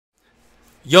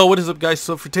Yo, what is up, guys?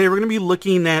 So for today we're going to be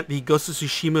looking at the Ghost of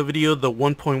Tsushima video, the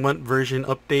 1.1 version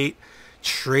update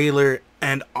trailer,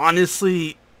 and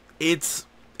honestly it's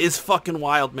fucking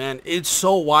wild, man. It's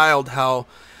so wild how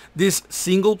this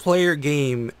single player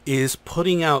game is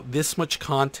putting out this much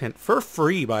content for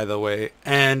free, by the way,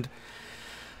 and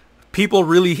people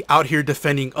really out here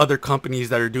defending other companies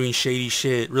that are doing shady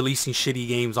shit, releasing shitty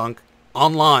games on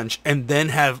launch, and then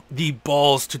have the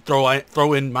balls to throw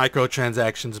in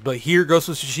microtransactions. But here, Ghost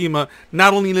of Tsushima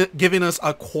not only giving us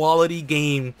a quality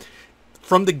game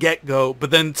from the get-go, but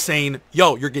then saying,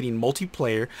 yo, you're getting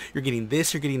multiplayer, you're getting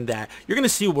this, you're getting that, you're gonna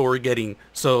see what we're getting.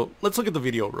 So let's look at the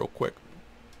video real quick.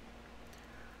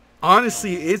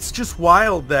 Honestly, it's just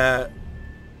wild that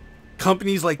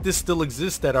companies like this still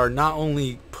exist that are not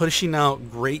only pushing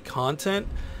out great content,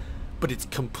 but it's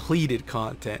completed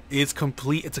content. It's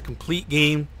a complete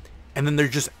game, and then they're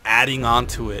just adding on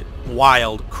to it.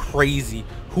 Wild, crazy.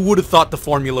 Who would have thought the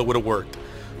formula would have worked?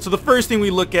 So the first thing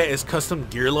we look at is custom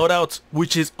gear loadouts,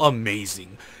 which is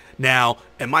amazing. Now,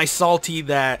 am I salty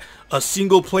that a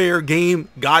single player game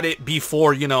got it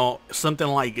before, you know, something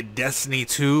like Destiny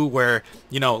 2, where,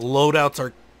 you know, loadouts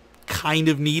are kind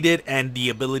of needed and the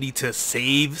ability to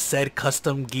save said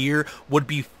custom gear would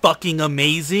be fucking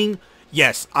amazing?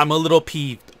 Yes, I'm a little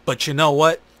peeved, but you know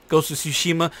what? Ghost of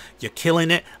Tsushima, you're killing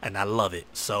it, and I love it.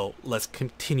 So let's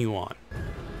continue on.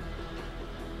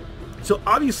 So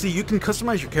obviously you can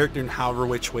customize your character in however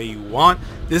which way you want.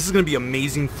 This is going to be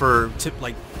amazing for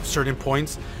like certain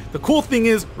points. The cool thing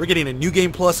is we're getting a new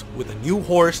game plus with a new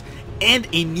horse and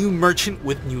a new merchant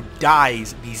with new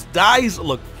dyes. These dyes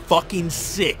look fucking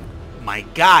sick. My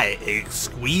guy,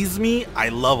 squeeze me. I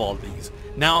love all these.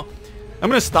 Now, I'm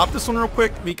going to stop this one real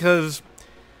quick because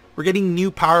we're getting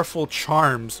new powerful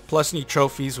charms plus new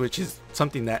trophies, which is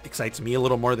something that excites me a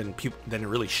little more than it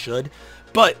really should.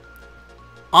 But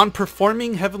on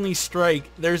performing Heavenly Strike,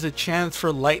 there's a chance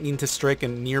for lightning to strike a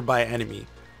nearby enemy.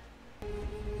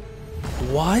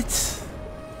 What?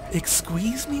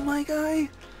 Squeeze me, my guy?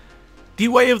 The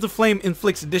Way of the Flame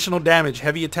inflicts additional damage.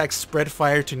 Heavy attacks spread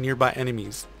fire to nearby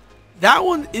enemies. That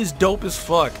one is dope as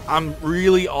fuck. I'm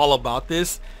really all about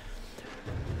this.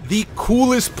 The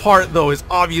coolest part, though, is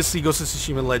obviously Ghost of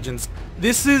Tsushima Legends.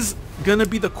 This is gonna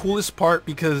be the coolest part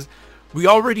because we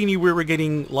already knew we were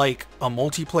getting like a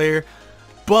multiplayer,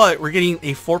 but we're getting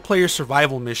a 4-player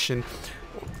survival missions.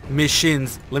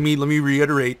 Let me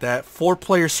reiterate that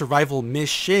 4-player survival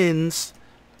missions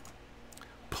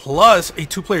plus a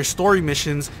 2-player story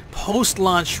missions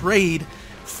post-launch raid,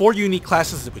 4 unique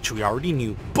classes, which we already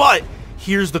knew. But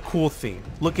here's the cool thing.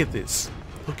 Look at this.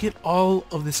 Look at all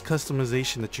of this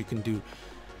customization that you can do.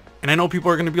 And I know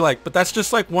people are going to be like, but that's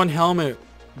just like one helmet.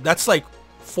 That's like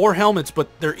 4 helmets, but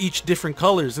they're each different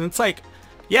colors. And it's like,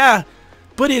 yeah,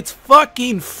 but it's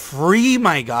fucking free,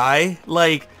 my guy.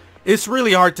 Like, it's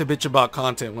really hard to bitch about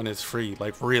content when it's free.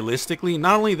 Like, realistically,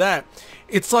 not only that,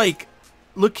 it's like,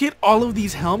 look at all of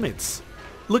these helmets.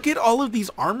 Look at all of these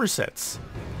armor sets.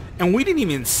 And we didn't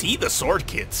even see the sword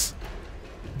kits.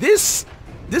 This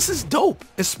is dope,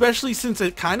 especially since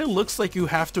it kind of looks like you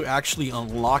have to actually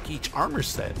unlock each armor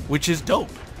set, which is dope.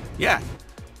 Yeah,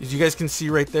 as you guys can see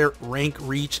right there, rank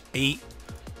reach 8.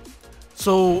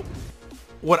 So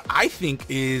what I think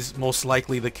is most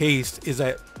likely the case is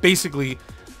that basically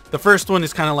the first one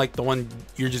is kind of like the one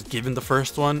you're just given the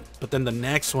first one, but then the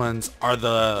next ones are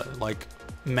the like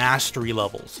mastery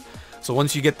levels. So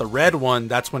once you get the red one,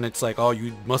 that's when it's like, oh,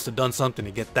 you must have done something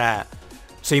to get that.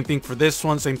 Same thing for this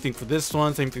one, same thing for this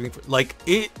one, same thing for, like,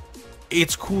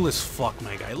 it's cool as fuck,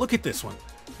 my guy. Look at this one.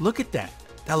 Look at that.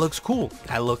 That looks cool.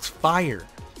 That looks fire.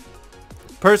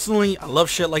 Personally, I love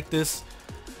shit like this.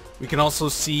 We can also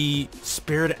see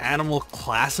spirit animal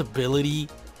class ability.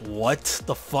 What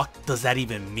the fuck does that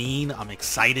even mean? I'm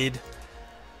excited.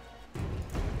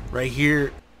 Right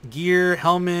here, gear,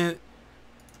 helmet.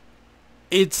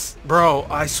 It's, bro,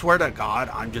 I swear to God,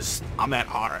 I'm at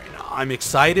heart right now. I'm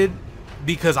excited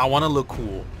because I want to look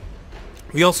cool.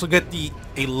 We also get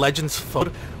a Legends photo,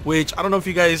 which I don't know if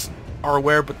you guys are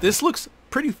aware, but this looks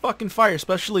pretty fucking fire,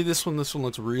 especially this one. This one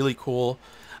looks really cool.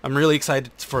 I'm really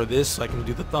excited for this so I can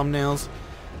do the thumbnails.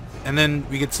 And then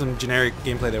we get some generic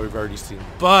gameplay that we've already seen.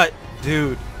 But,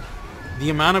 dude, the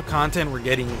amount of content we're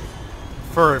getting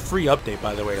for a free update,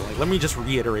 by the way, like, let me just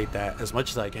reiterate that as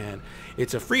much as I can.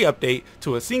 It's a free update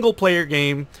to a single player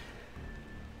game,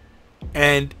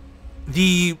 and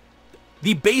the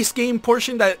base game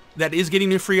portion that is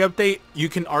getting a free update, you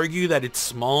can argue that it's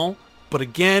small, but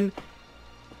again,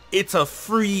 it's a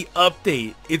free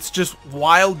update. It's just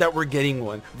wild that we're getting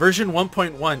one. Version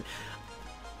 1.1.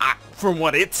 from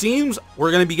what it seems,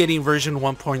 we're going to be getting version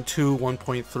 1.2,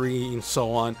 1.3, and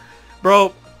so on.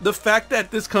 Bro, the fact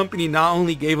that this company not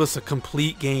only gave us a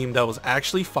complete game that was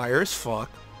actually fire as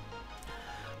fuck,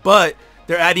 but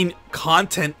they're adding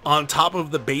content on top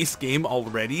of the base game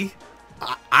already.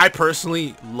 I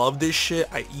personally love this shit.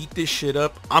 I eat this shit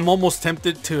up. I'm almost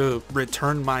tempted to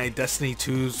return my Destiny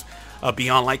 2's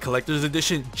Beyond Light Collector's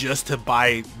Edition just to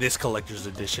buy this Collector's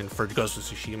Edition for Ghost of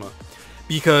Tsushima.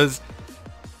 Because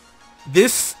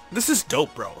this is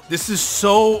dope, bro. This is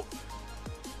so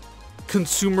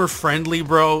consumer friendly,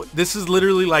 bro. This is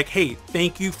literally like, hey,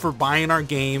 thank you for buying our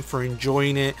game, for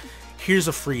enjoying it. Here's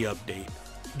a free update.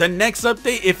 The next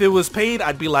update, if it was paid,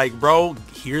 I'd be like, bro,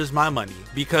 here's my money,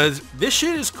 because this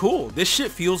shit is cool. This shit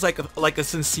feels like a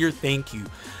sincere thank you,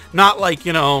 not like,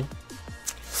 you know,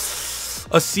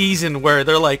 a season where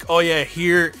they're like, oh yeah,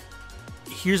 here's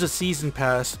a season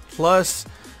pass plus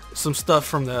some stuff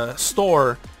from the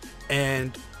store,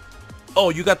 and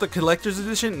oh, you got the collector's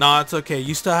edition? No, it's okay.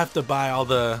 You still have to buy all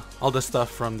the stuff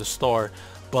from the store,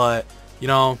 but you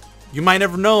know, you might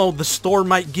never know. The store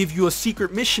might give you a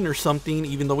secret mission or something,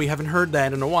 even though we haven't heard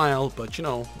that in a while. But you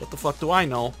know, what the fuck do I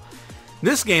know?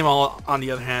 This game, on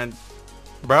the other hand,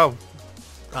 bro,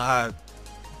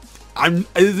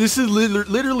 this is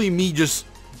literally me just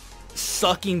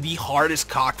sucking the hardest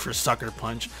cock for Sucker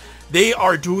Punch. They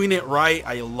are doing it right.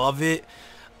 I love it.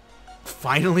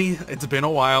 Finally, it's been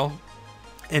a while,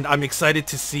 and I'm excited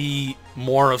to see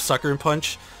more of Sucker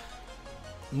Punch.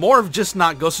 More of just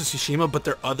not Ghost of Tsushima, but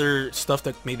their other stuff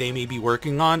that they may be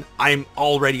working on. I'm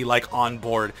already like on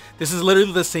board. This is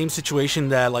literally the same situation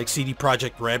that like CD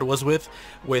Projekt Red was with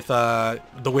The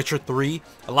Witcher 3.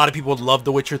 A lot of people love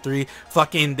The Witcher 3.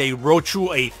 Fucking, they wrote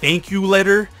you a thank you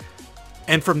letter,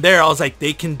 and from there I was like,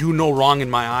 they can do no wrong in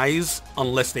my eyes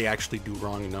unless they actually do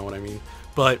wrong, you know what I mean?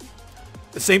 But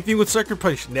the same thing with Sucker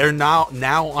Punch. They're now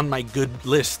on my good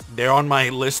list. They're on my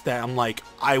list that I'm like,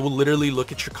 I will literally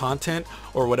look at your content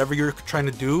or whatever you're trying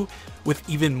to do with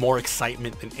even more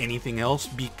excitement than anything else,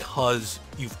 because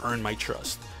you've earned my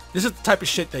trust. This is the type of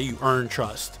shit that you earn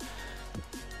trust.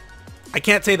 I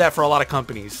can't say that for a lot of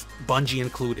companies, Bungie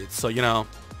included. So, you know,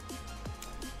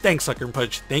 thanks, Sucker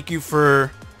Punch. Thank you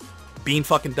for being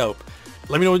fucking dope.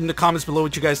 Let me know in the comments below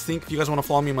what you guys think. If you guys want to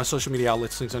follow me on my social media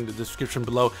outlets, links in the description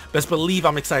below. Best believe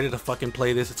I'm excited to fucking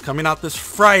play this. It's coming out this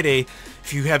Friday.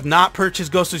 If you have not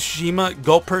purchased Ghost of Tsushima,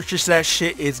 go purchase that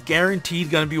shit. It's guaranteed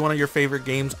going to be one of your favorite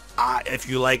games. If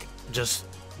you like just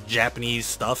Japanese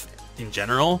stuff in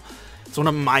general, it's one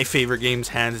of my favorite games,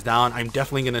 hands down. I'm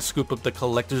definitely going to scoop up the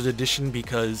collector's edition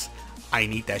because I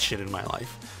need that shit in my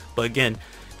life. But again,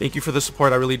 thank you for the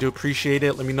support. I really do appreciate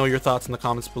it. Let me know your thoughts in the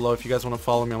comments below. If you guys want to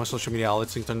follow me on my social media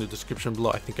outlets, links in the description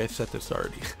below. I think I said this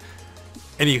already.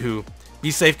 Anywho,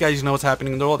 be safe, guys. You know what's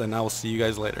happening in the world, and I will see you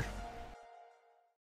guys later.